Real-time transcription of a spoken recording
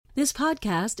This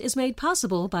podcast is made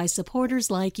possible by supporters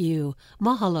like you.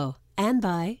 Mahalo. And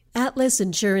by Atlas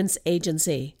Insurance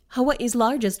Agency, Hawaii's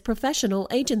largest professional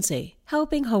agency,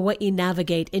 helping Hawaii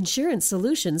navigate insurance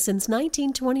solutions since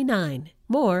 1929.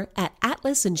 More at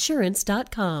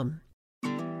atlasinsurance.com.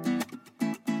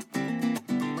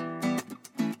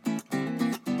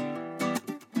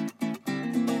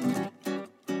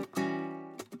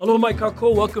 Hello, Mike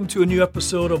Kako. Welcome to a new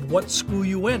episode of What School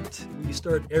You Went. We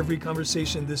start every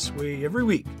conversation this way every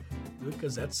week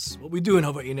because that's what we do in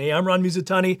Hawaii. I'm Ron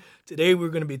Mizutani. Today we're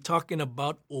going to be talking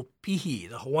about opihi,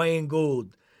 the Hawaiian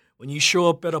gold. When you show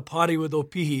up at a party with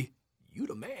opihi, you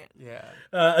the man. Yeah.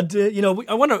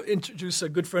 I want to introduce a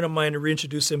good friend of mine and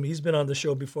reintroduce him. He's been on the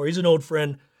show before. He's an old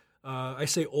friend. I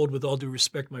say old with all due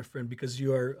respect, my friend, because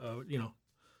you are,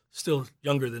 still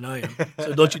younger than I am.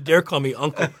 So don't you dare call me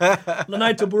uncle.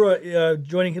 Lanai Tabura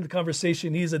joining in the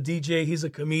conversation. He's a DJ, he's a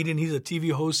comedian, he's a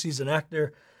TV host, he's an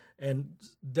actor, and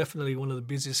definitely one of the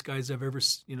busiest guys I've ever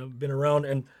been around.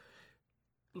 And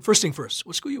first thing first,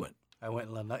 what school you went? I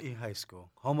went Lanai High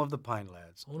School, home of the Pine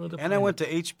Lads. I went to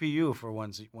HPU for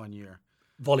 1 year.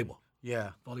 Volleyball. Yeah.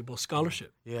 Volleyball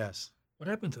scholarship. Yes. What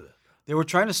happened to that? They were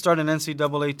trying to start an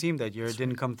NCAA team that year. It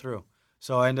didn't come through.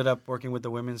 So I ended up working with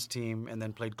the women's team and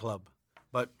then played club.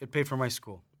 But it paid for my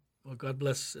school. Well, God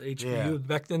bless HPU. Yeah.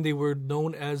 Back then they were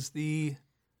known as they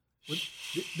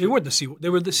weren't the Sea. They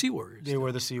were the Sea Warriors. They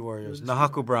were the Sea Warriors.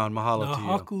 Nahaku Brown, mahalo to you.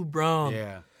 Nahaku Brown.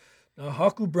 Yeah.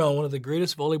 Nahaku Brown, one of the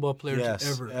greatest volleyball players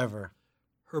ever.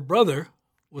 Her brother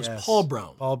was Paul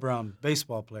Brown. Paul Brown,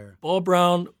 baseball player. Paul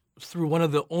Brown threw one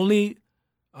of the only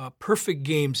perfect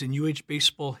games in UH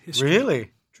baseball history.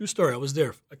 Really? True story. I was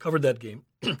there. I covered that game.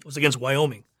 It was against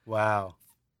Wyoming. Wow.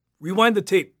 Rewind the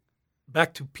tape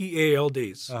back to PAL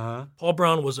days. Uh-huh. Paul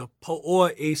Brown was a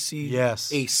Paoa AC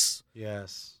ace.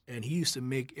 Yes. And he used to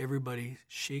make everybody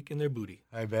shake in their booty.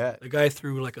 I bet. The guy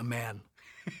threw like a man.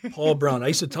 Paul Brown. I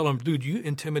used to tell him, dude, you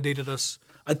intimidated us.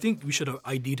 I think we should have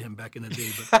ID'd him back in the day.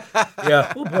 But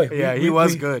yeah, oh boy. Yeah, he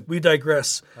was good. We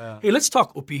digress. Hey, let's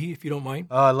talk opihi, if you don't mind.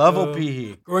 I love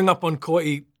opihi. Growing up on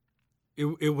Kauai,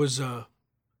 it was a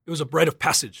rite of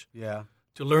passage. Yeah.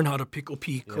 To learn how to pick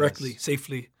opihi correctly,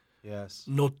 safely. Yes.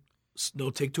 No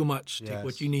take too much. Yes. Take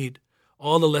what you need.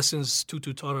 All the lessons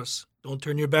Tutu taught us. Don't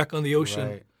turn your back on the ocean.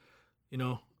 Right.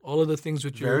 All of the things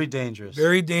which very dangerous.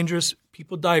 Very dangerous.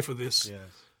 People die for this. Yes.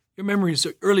 Your memories,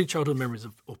 early childhood memories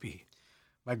of opihi.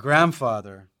 My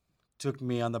grandfather took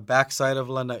me on the backside of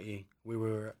Lanai. We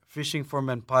were fishing for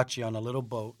manpachi on a little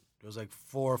boat. There was like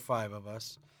 4 or 5 of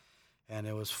us. And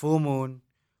it was full moon,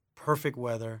 perfect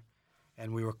weather.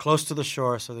 And we were close to the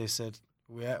shore, so they said,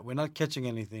 we're not catching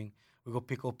anything. We go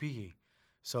pick opihi.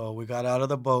 So we got out of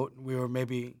the boat. We were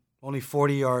maybe only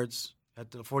 40 yards,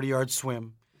 at the 40-yard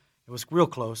swim. It was real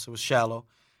close. It was shallow.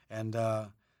 And I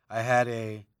had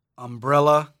a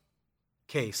umbrella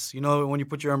case. You know when you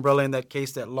put your umbrella in that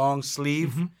case, that long sleeve?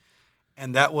 Mm-hmm.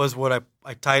 And that was what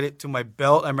I tied it to my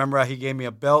belt. I remember he gave me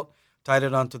a belt, tied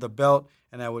it onto the belt,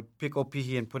 and I would pick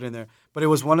opihi and put it in there. But it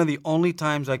was one of the only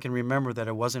times I can remember that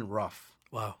it wasn't rough.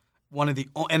 Wow.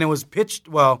 And it was pitched,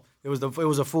 well, it was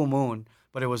a full moon,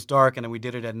 but it was dark, and we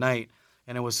did it at night.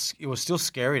 And it was still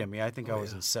scary to me. I think I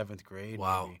was in 7th grade.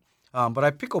 Wow. Maybe. But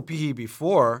I picked opihi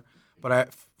before, but I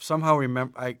somehow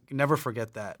remember, I never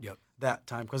forget that. Yep. That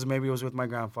time, because maybe it was with my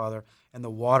grandfather, and the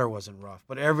water wasn't rough.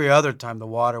 But every other time, the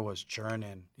water was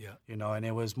churning. Yeah. And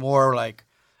it was more like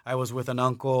I was with an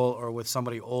uncle or with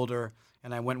somebody older,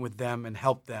 and I went with them and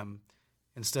helped them.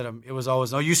 Instead of, it was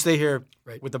always, no, you stay here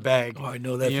with the bag. Oh, I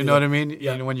know that. You know what I mean?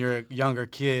 Yeah. When you're a younger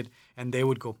kid, and they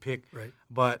would go pick. Right.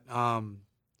 But,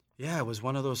 it was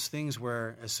one of those things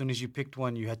where as soon as you picked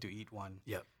one, you had to eat one.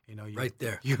 Yeah. You, right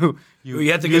there. You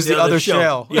had to use get the other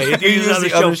shell. Yeah, you had to use the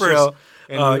other shell first.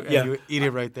 And you eat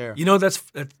it right there. That's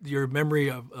your memory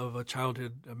of a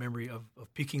childhood, a memory of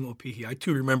picking opihi. I,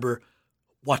 too, remember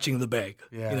watching the bag,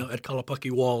 at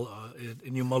Kalapaki Wall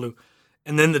in Umalu.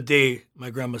 And then the day my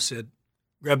grandma said,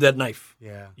 grab that knife.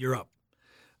 Yeah. You're up.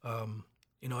 I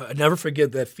never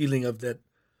forget that feeling of that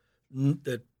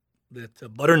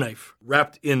butter knife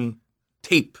wrapped in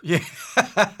tape. Yeah.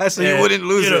 So you wouldn't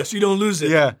lose it. So you don't lose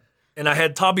it. Yeah. And I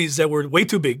had tabis that were way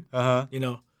too big, Uh-huh.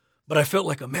 but I felt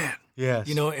like a man. Yes.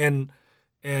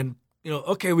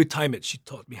 Okay, we time it. She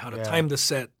taught me how to time the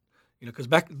set, because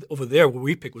back over there where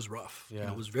we picked was rough. Yeah.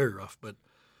 It was very rough, but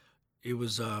it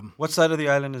was. What side of the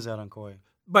island is that on Kauai?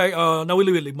 By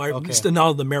Nauwiliwili, it's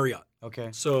now the Marriott. Okay.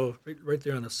 So right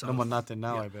there on the south. No, not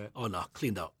now, I bet. Oh, no,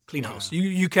 cleaned out. Clean house.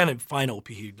 You can't find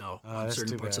opihi now on that's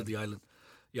certain too parts bad. of the island.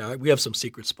 Yeah, we have some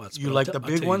secret spots. You but like I'll the tell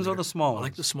big you ones or later. the small I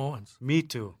like ones? the small ones. Me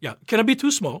too. Yeah, can it be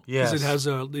too small? Yes. Because it has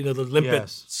the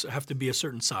limpets have to be a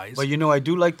certain size. But I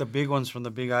do like the big ones from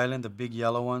the Big Island, the big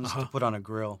yellow ones to put on a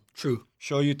grill. True.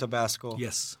 Show you Tabasco.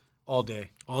 Yes. All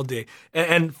day. All day.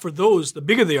 And for those, the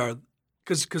bigger they are,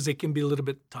 because they can be a little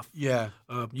bit tough. Yeah.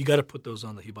 You got to put those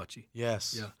on the hibachi.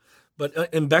 Yes. Yeah.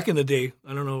 But and back in the day,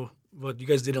 I don't know what you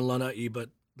guys did in Lanai, but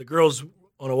the girls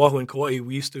on Oahu and Kauai,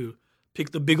 we used to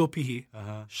pick the big opihi,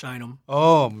 shine them,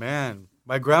 Oh man,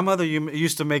 my grandmother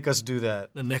used to make us do that.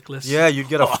 the necklace. Yeah, you'd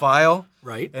get a file,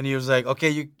 Right. and he was like,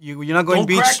 "Okay, you're not going Don't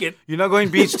beach. crack it." You're not going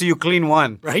beach till you clean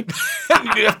one." Right?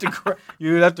 You'd have to.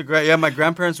 You'd have to. Yeah, my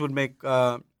grandparents would make.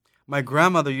 My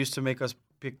grandmother used to make us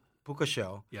pick puka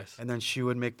shell. Yes. And then she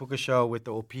would make puka shell with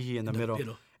the opihi in the middle.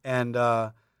 middle. And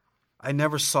I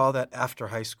never saw that after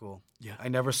high school. Yeah. I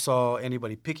never saw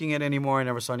anybody picking it anymore. I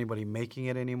never saw anybody making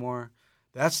it anymore.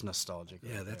 That's nostalgic.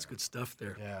 Yeah, right that's there. good stuff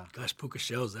there. Yeah. Gosh, puka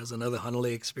shells, that's another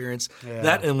Hanalei experience. Yeah.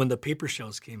 That and when the paper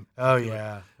shells came. Oh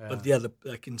yeah. But yeah,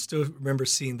 I can still remember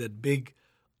seeing that big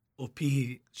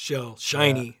opihi shell,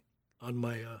 shiny, on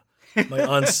my my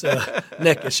aunt's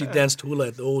neck as she danced hula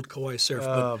at the old Kauai surf.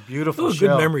 But Beautiful those are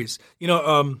shell. good memories.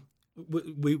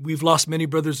 We've lost many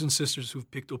brothers and sisters who've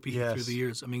picked opihi Yes. through the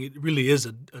years. I mean, it really is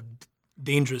a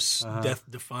dangerous,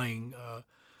 death-defying.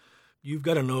 You've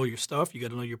got to know your stuff. You got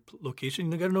to know your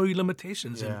location. You got to know your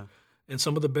limitations. Yeah. And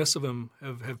some of the best of them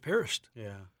have perished.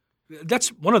 Yeah. That's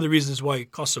one of the reasons why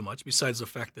it costs so much. Besides the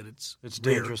fact that it's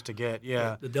rare. dangerous to get.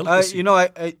 Yeah. The delicacy.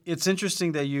 It's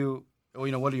interesting that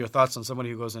what are your thoughts on somebody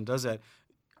who goes and does that?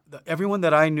 Everyone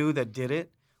that I knew that did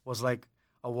it was like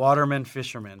a waterman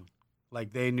fisherman.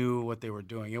 Like they knew what they were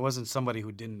doing. It wasn't somebody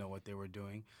who didn't know what they were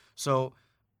doing. So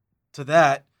to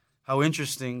that, how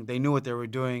interesting, they knew what they were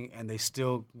doing and they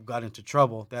still got into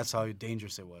trouble. That's how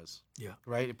dangerous it was. Yeah.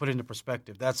 Right? Put it into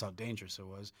perspective. That's how dangerous it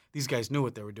was. These guys knew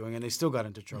what they were doing and they still got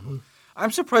into trouble.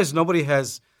 I'm surprised nobody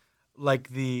has, like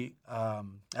the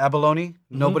abalone,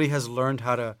 nobody has learned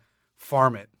how to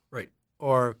farm it. Right.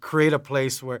 Or create a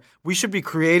place where we should be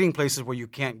creating places where you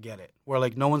can't get it, where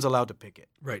like no one's allowed to pick it.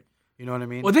 Right. You know what I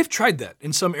mean? Well, they've tried that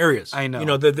in some areas. I know.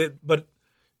 But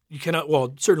you cannot.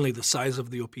 Well, certainly the size of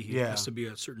the opihi Yeah. has to be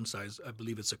a certain size. I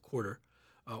believe it's a quarter,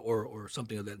 or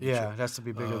something of that nature. Yeah, it has to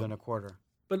be bigger than a quarter.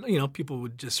 But people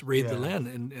would just raid the Yeah. land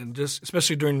and just,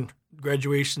 especially during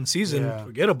graduation season, Yeah.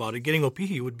 forget about it. Getting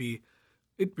opihi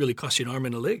it really costs you an arm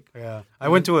and a leg. Yeah, I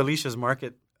went to Alicia's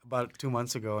market about 2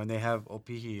 months ago, and they have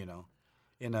opihi,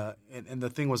 and the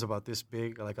thing was about this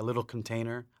big, like a little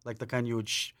container, like the kind you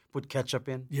would put ketchup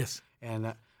in. Yes. And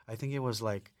I think it was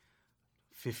like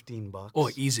 $15. Oh,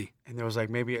 easy. And there was like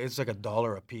it's like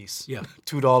 $1 a piece. Yeah.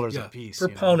 $2 Yeah. a piece. Per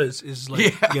you know? pound is like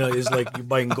is like you're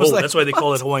buying was gold. like, That's why they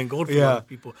call it Hawaiian gold for a lot of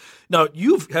people. Now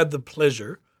you've had the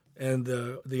pleasure and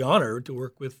the honor to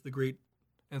work with the great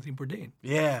Anthony Bourdain.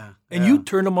 Yeah. And yeah. you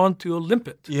turned him on to a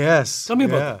limpet. Yes. Tell me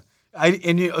about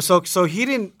that. So he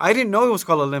didn't. I didn't know it was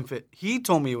called a limpet. He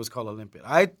told me it was called a limpet.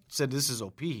 I said this is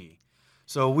opihi.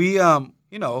 So we,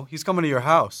 he's coming to your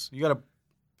house. You got to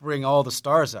bring all the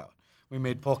stars out. We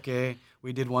made poke.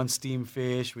 We did one steamed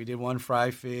fish. We did one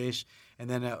fried fish, and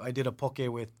then I did a poke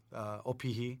with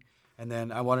opihi. And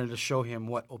then I wanted to show him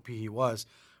what opihi was.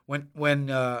 When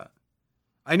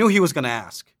I knew he was going to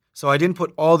ask, so I didn't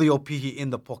put all the opihi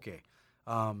in the poke.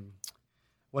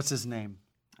 What's his name?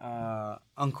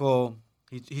 Uncle,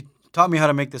 he taught me how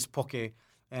to make this poke,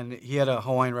 and he had a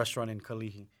Hawaiian restaurant in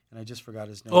Kalihi, and I just forgot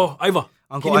his name. Oh, Aiva.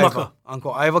 Uncle Kinimaka. Aiva.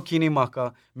 Uncle Aiva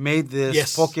Kinimaka made this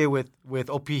Yes. poke with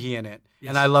opihi in it, Yes.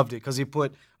 and I loved it because he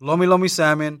put lomi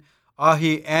salmon,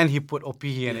 ahi, and he put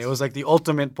opihi in it. Yes. It was like the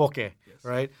ultimate poke,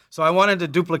 right? So I wanted to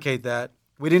duplicate that.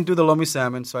 We didn't do the lomi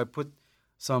salmon, so I put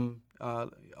some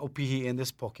opihi in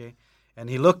this poke, and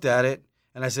he looked at it,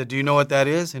 and I said, "Do you know what that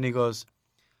is?" And he goes,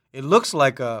 "It looks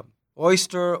like a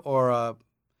oyster or a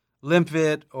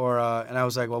limpet or and I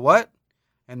was like, "Well, what?"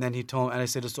 And then he told me, and I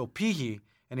said, "It's opihi."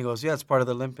 And he goes, "Yeah, it's part of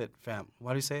the limpet family."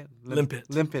 What do you say it? Limpet.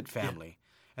 Limpet family.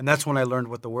 And that's when I learned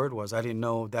what the word was. I didn't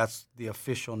know that's the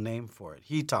official name for it.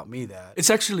 He taught me that. It's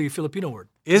actually a Filipino word.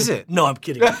 Is it? No, I'm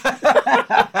kidding.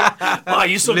 Wow,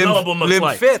 you're so gullible,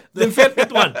 McFly. Limpet. Limpet,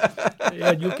 good one.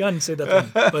 Yeah, you can say that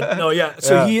one. But no, yeah.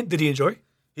 So did he enjoy?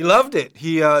 He loved it.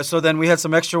 So then we had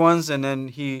some extra ones, and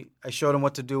then I showed him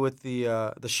what to do with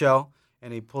the shell,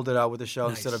 and he pulled it out with the shell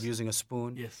instead of using a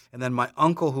spoon. Yes. And then my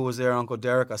uncle who was there, Uncle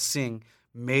Derek Asing,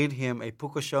 made him a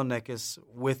puka shell necklace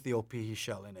with the opihi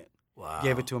shell in it. Wow.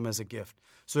 Gave it to him as a gift.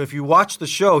 So if you watch the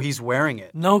show, he's wearing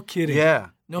it. No kidding. Yeah.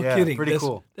 No Yeah, kidding. Pretty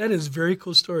cool. That is very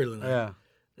cool story, Lena. Yeah.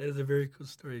 That is a very cool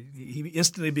story. He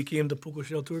instantly became the Puko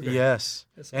Shell tour guide. Yes,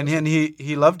 That's and awesome.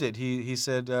 he loved it. He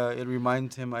said it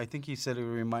reminded him. I think he said it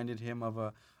reminded him of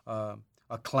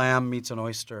a clam meets an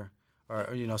oyster,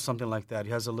 or something like that.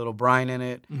 He has a little brine in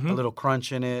it, a little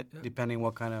crunch in it, depending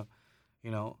what kind of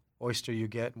oyster you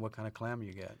get and what kind of clam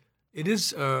you get. It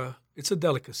is. It's a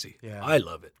delicacy. Yeah. I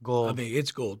love it. Gold. I mean,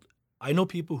 it's gold. I know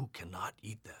people who cannot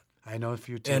eat that. I know a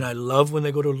few too. And I love when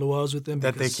they go to luau's with them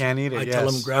That they because can't eat it. I yes.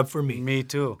 tell them, grab for me. Me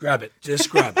too. Grab it.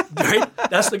 Just grab it. Right?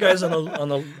 That's the guys on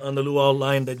the luau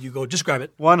line that you go, just grab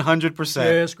it. 100%.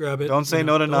 Just grab it. Don't say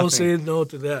no to Don't nothing. say no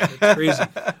to that. It's crazy.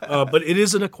 But it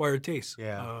is an acquired taste.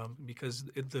 Yeah. Because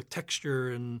the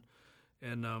texture and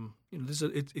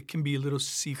it can be a little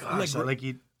seafood. Gosh, I like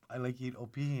eat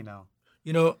opihi now.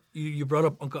 You brought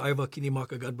up Uncle Iva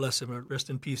Kinimaka, God bless him, rest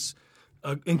in peace.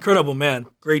 Incredible man,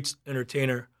 great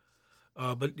entertainer.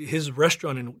 But his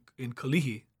restaurant in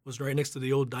Kalihi was right next to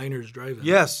the old Diners Drive-In.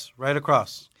 Yes, right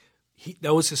across.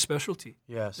 That was his specialty.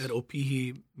 Yes. That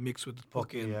opihi mixed with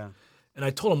poke. Yeah. And I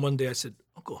told him one day, I said,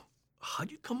 Uncle, how'd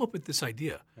you come up with this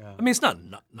idea? Yeah. I mean, it's not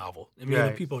novel. I mean,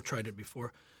 Right. people have tried it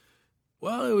before.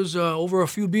 Well, it was over a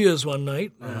few beers one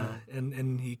night,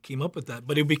 and he came up with that.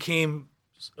 But it became,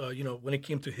 when it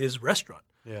came to his restaurant,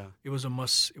 Yeah. it was a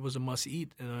must eat.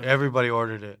 And Everybody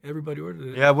ordered it. everybody ordered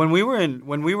it. Yeah, when we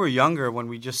were younger, when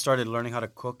we just started learning how to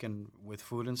cook and with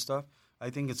food and stuff, I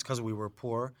think it's because we were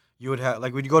poor. You would have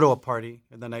we'd go to a party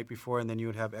the night before, and then you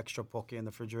would have extra poke in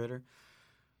the refrigerator.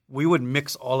 We would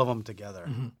mix all of them together.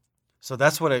 Mm-hmm. So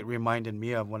that's what it reminded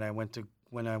me of when I went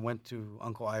to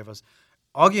Uncle Iva's.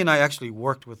 Augie and I actually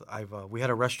worked with Iva. We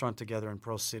had a restaurant together in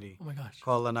Pearl City Oh my gosh.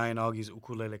 called Lanai and Augie's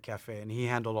Ukulele Cafe, and he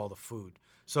handled all the food.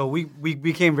 So we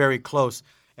became very close.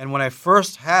 And when I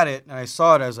first had it and I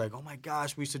saw it, I was like, oh my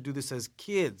gosh, we used to do this as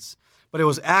kids. But it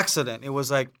was accident. It was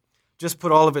like, just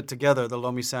put all of it together, the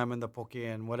lomi salmon, the poke,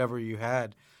 and whatever you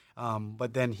had.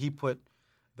 But then he put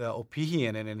the opihi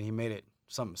in it, and he made it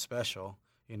something special.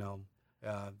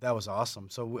 That was awesome.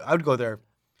 So I would go there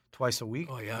twice a week.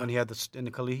 Oh, yeah. When he had in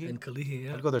the Kalihi. In Kalihi,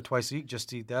 yeah. I'd go there twice a week just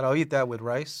to eat that. I'll eat that with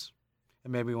rice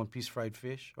and maybe one piece fried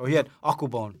fish. Or he had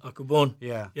akubon. Akubon.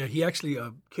 Yeah. Yeah, he actually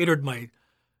catered my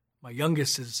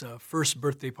youngest's first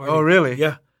birthday party. Oh, really?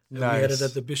 Yeah. And we had it Nice.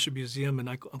 at the Bishop Museum, and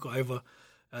Uncle Iva,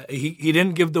 he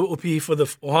didn't give the opihi for the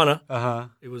ohana. Uh-huh.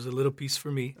 It was a little piece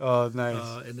for me. Oh,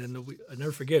 nice. And then I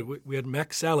never forget, we had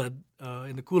mac salad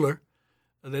in the cooler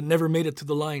that never made it to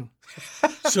the line.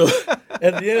 So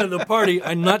at the end of the party,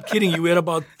 I'm not kidding you, we had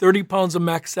about 30 pounds of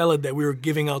mac salad that we were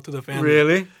giving out to the family.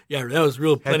 Really? Yeah, that was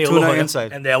real plenty of tuna aloha,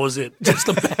 inside. and that was it. Just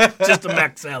a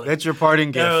mac salad. That's your parting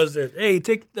gift. That was it. Hey,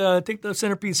 take the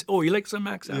centerpiece. Oh, you like some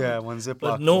mac salad? Yeah, one Ziploc.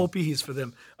 But no opihis for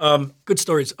them. Good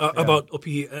stories about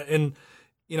opihi. And,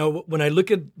 when I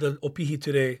look at the opihi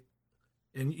today,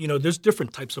 and, there's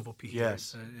different types of opihi.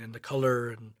 Yes. Right? And the color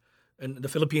and the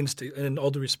Philippines, and all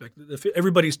due respect,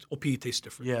 everybody's opihi tastes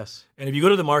different. Yes. And if you go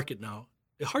to the market now,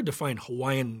 it's hard to find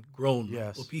Hawaiian-grown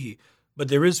Yes. opihi. But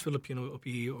there is Filipino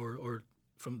opihi or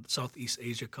from Southeast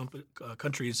Asia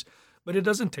countries, but it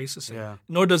doesn't taste the same. Yeah.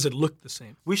 Nor does it look the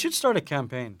same. We should start a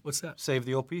campaign. What's that? Save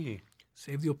the opihi.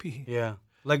 Save the opihi. Yeah.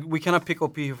 Like, we cannot pick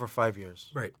opihi for 5 years.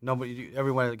 Right.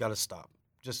 Everyone got to stop.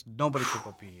 Just nobody pick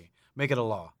opihi. Make it a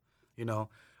law,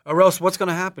 Or else what's going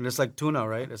to happen? It's like tuna,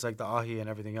 right? It's like the ahi and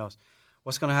everything else.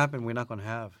 What's going to happen we're not going to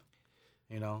have?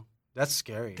 That's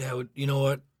scary. That would, you know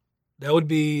what? That would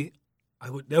be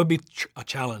a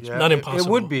challenge, Yeah, not it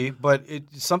impossible. would be, but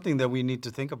it's something that we need to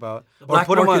think about. The black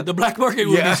market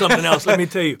would be something else. Let me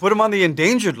tell you. Put them on the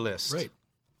endangered list. Right.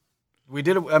 We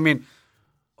did it. I mean,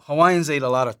 Hawaiians ate a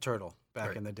lot of turtle back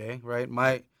Right. in the day, right?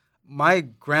 My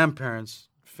grandparents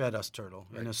fed us turtle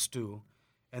in a stew,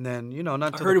 and then not.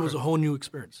 I to heard the it was a whole new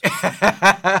experience.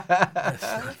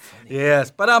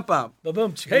 Yes, ba-dum-bum.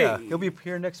 Ba-bum. Hey, Yeah, he'll be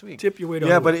here next week. tip your way to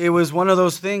Yeah, Hollywood. but it was one of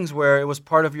those things where it was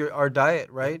part of our diet,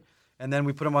 right? And then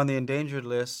we put them on the endangered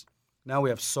list. Now we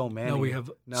have so many. Now we have,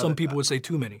 Now some that- people would say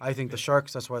too many. I think the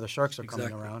sharks. That's why the sharks are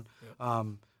Exactly. coming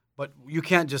around. But you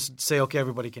can't just say, okay,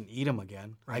 everybody can eat them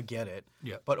again. I Right. get it.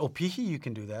 Yeah. But opihi, you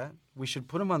can do that. We should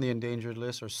put them on the endangered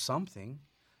list or something,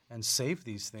 and save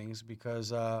these things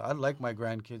because I'd like my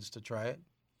grandkids to try it.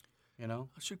 I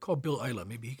should call Bill Isla.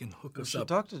 Maybe he can hook We us should up.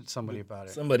 talk to somebody about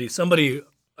it. Somebody.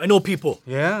 I know people.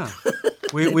 Yeah.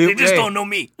 They just don't know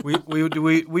me.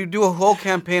 We do a whole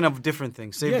campaign of different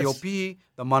things. Save the Yes. opihi,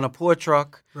 the manapua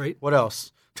truck. Right. What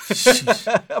else?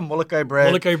 Molokai bread.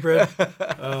 Molokai bread.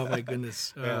 Oh my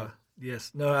goodness. Yeah.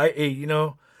 Yes. No.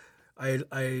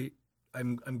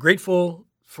 I'm grateful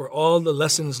for all the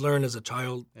lessons learned as a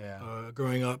child. Yeah.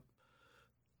 Growing up,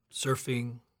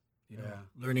 surfing, Yeah.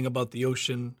 learning about the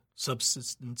ocean,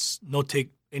 subsistence, no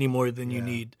take any more than you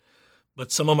need.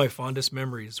 But some of my fondest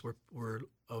memories were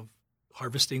of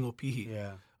harvesting opihi.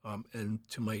 Yeah. And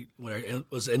when I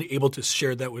was able to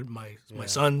share that with my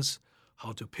sons,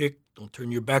 how to pick, don't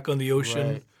turn your back on the ocean.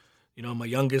 Right. You know, my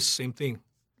youngest, same thing,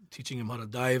 teaching him how to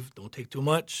dive, don't take too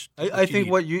much. I think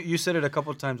what you said it a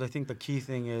couple of times. I think the key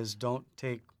thing is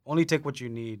only take what you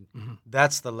need. Mm-hmm.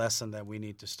 That's the lesson that we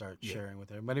need to start sharing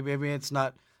with everybody. Maybe it's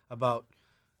not about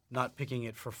not picking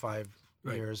it for 5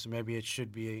 years. Maybe it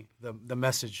should be, the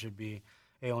message should be,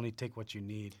 hey, only take what you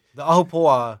need. The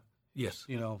ahupua'a, Yes.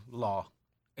 Law.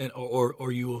 And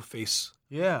or you will face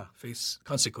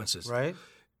consequences. Right?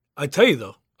 I tell you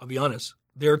though, I'll be honest.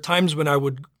 There are times when I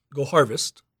would go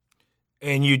harvest,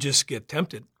 and you just get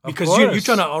tempted because you're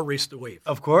trying to outrace the wave.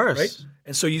 Of course. Right?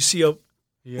 And so you see a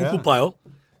uku pile,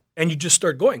 and you just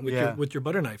start going with your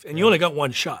butter knife, and you only got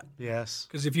one shot. Yes.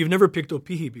 Because if you've never picked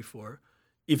opihi before,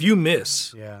 if you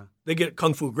miss, they get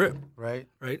kung fu grip. Right.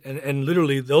 Right. And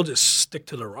literally they'll just stick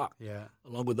to the rock. Yeah.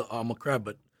 Along with the ama crab.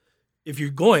 But if you're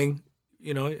going,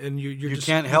 and you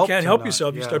can't help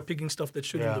yourself, you start picking stuff that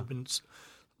shouldn't have been.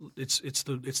 It's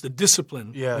the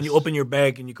discipline. Yes. When you open your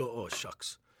bag and you go, oh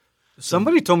shucks.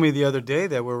 Somebody told me the other day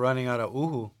that we're running out of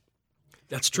uhu.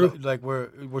 That's true. Like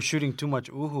we're shooting too much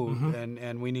uhu,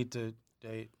 and we need to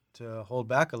hold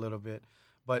back a little bit.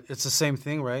 But it's the same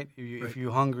thing, right? If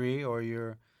you're hungry or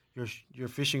you're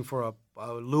fishing for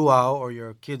a luau or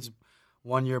your kid's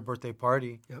 1-year birthday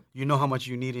party, you know how much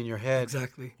you need in your head.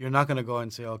 Exactly. You're not going to go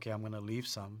and say, okay, I'm going to leave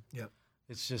some. Yep.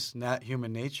 It's just not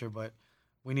human nature, but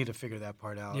we need to figure that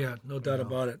part out. Yeah, no doubt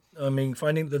about it. I mean,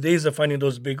 the days of finding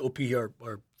those big opihi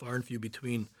are far and few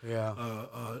between. Yeah.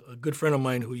 A good friend of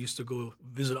mine who used to go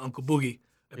visit Uncle Boogie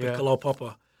at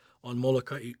Pekalaupapa on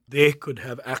Molokai, they could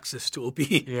have access to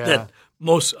opihi that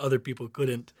most other people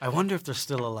couldn't. I wonder if there's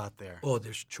still a lot there. Oh,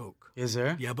 there's choke. Is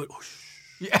there? Yeah, but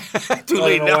yeah, too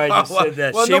late now. I just said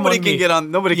that. Well, nobody can get on.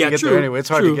 Nobody can get there anyway. It's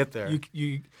hard to get there.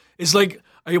 It's like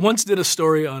I once did a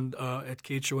story on at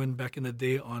KHON back in the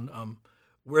day on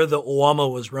where the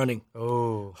Oama was running.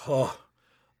 I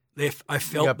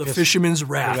felt the fishermen's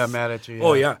wrath. They got mad at you. Yeah.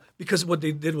 Oh yeah, because what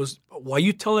they did was, why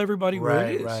you tell everybody where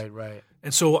it is? Right.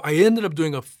 And so I ended up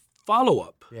doing a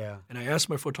follow-up. Yeah. And I asked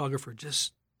my photographer,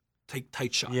 just take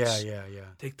tight shots. Yeah.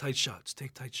 Take tight shots.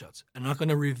 I'm not going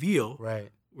to reveal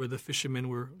where the fishermen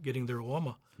were getting their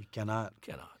Oama. You cannot.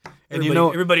 And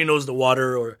everybody knows the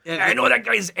water, I know that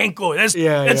guy's ankle. That's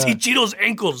Ichiro's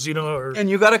ankles, And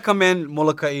you got to commend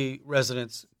Molokai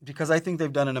residents because I think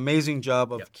they've done an amazing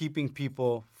job of keeping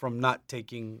people from not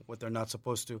taking what they're not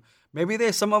supposed to.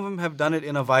 Maybe some of them have done it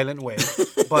in a violent way,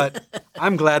 but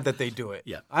I'm glad that they do it.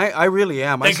 Yeah. I really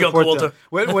am. Thank I support you, Uncle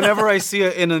them. Whenever I see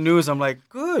it in the news, I'm like,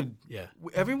 good. Yeah.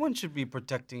 Everyone should be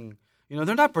protecting.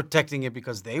 They're not protecting it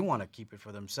because they want to keep it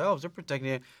for themselves. They're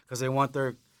protecting it because they want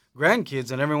their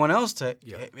grandkids and everyone else to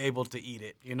be able to eat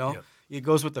it. It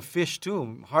goes with the fish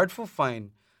too. Hard to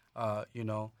find, with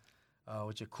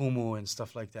your kumu and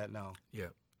stuff like that now. Yeah,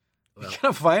 you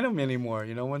can't find them anymore.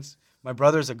 Once my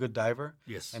brother's a good diver,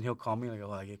 and he'll call me like,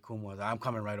 "Oh, I get kumu." I'm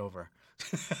coming right over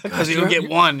because you get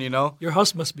one. Your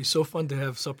house must be so fun to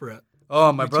have supper at.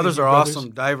 Oh, my brothers are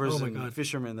awesome divers and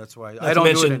fishermen. That's why I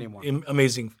don't do it anymore.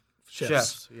 Amazing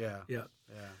chefs. Yeah.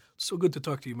 So good to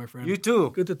talk to you, my friend. You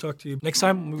too. Good to talk to you. Next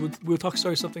time, we'll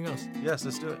start something else. Yes,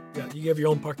 let's do it. Yeah, you have your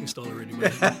own parking stall already.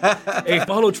 Hey,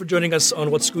 mahalo for joining us on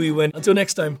What School You Went. Until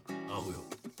next time, ahuyo.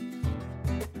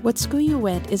 What School You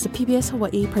Went is a PBS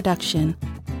Hawaii production.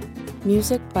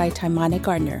 Music by Taimane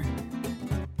Gardner.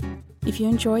 If you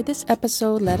enjoyed this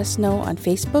episode, let us know on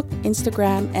Facebook,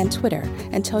 Instagram, and Twitter,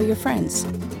 and tell your friends.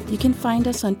 You can find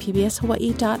us on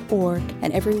pbshawaii.org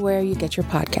and everywhere you get your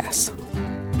podcasts.